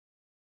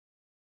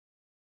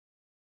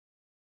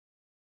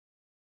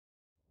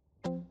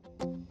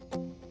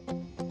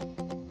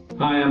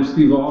Hi, I'm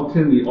Steve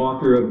Alten, the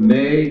author of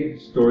MEG,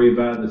 story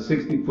about the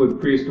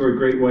 60-foot prehistoric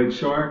great white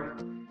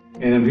shark.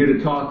 And I'm here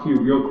to talk to you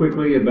real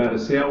quickly about a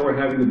sale we're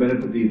having to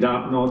benefit the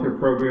Adopt an Author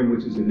program,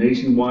 which is a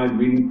nationwide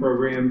reading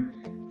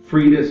program,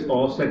 free to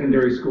all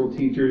secondary school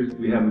teachers.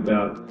 We have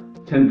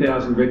about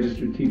 10,000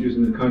 registered teachers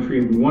in the country,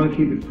 and we want to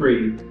keep it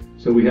free.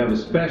 So we have a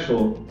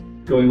special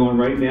going on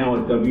right now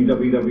at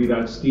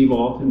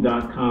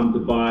www.stevealten.com to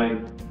buy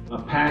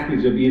a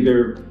package of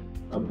either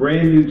a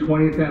brand new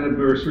 20th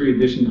anniversary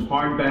edition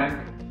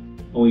hardback.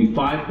 Only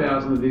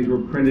 5,000 of these were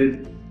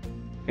printed,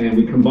 and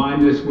we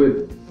combined this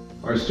with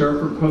our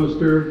surfer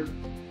poster,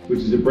 which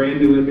is a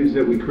brand new image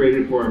that we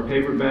created for our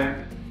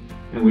paperback.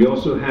 And we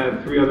also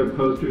have 3 other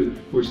posters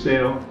for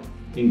sale,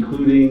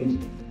 including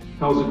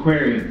Hell's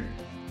Aquarium.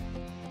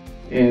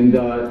 And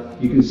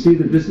you can see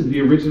that this is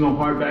the original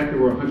hardback. There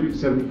were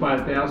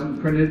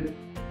 175,000 printed,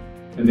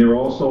 and they were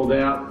all sold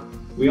out.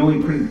 We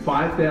only printed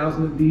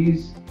 5,000 of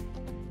these.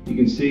 You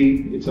can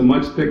see it's a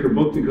much thicker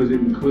book because it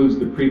includes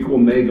the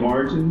prequel MEG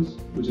Origins,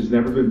 which has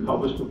never been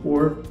published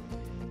before.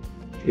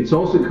 It's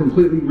also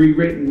completely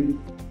rewritten.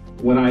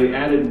 When I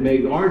added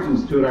MEG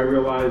Origins to it, I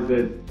realized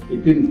that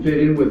it didn't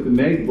fit in with the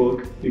MEG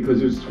book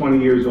because it's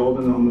 20 years old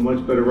and I'm a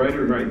much better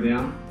writer right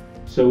now.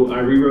 So I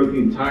rewrote the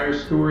entire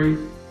story,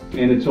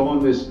 and it's all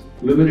in this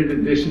limited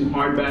edition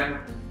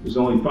hardback. There's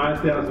only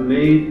 5,000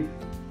 made.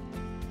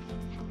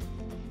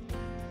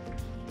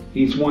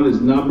 Each one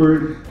is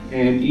numbered,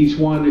 and each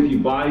one, if you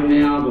buy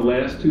now, the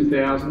last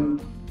 2,000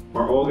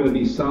 are all going to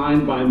be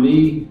signed by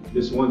me.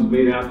 This one's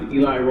made out to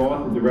Eli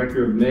Roth, the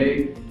director of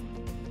MEG.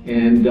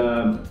 And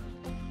to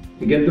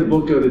get the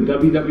book, go to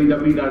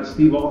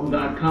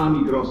www.stevealten.com.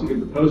 You can also get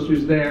the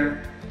posters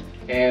there,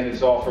 and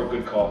it's all for a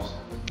good cause.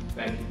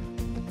 Thank you.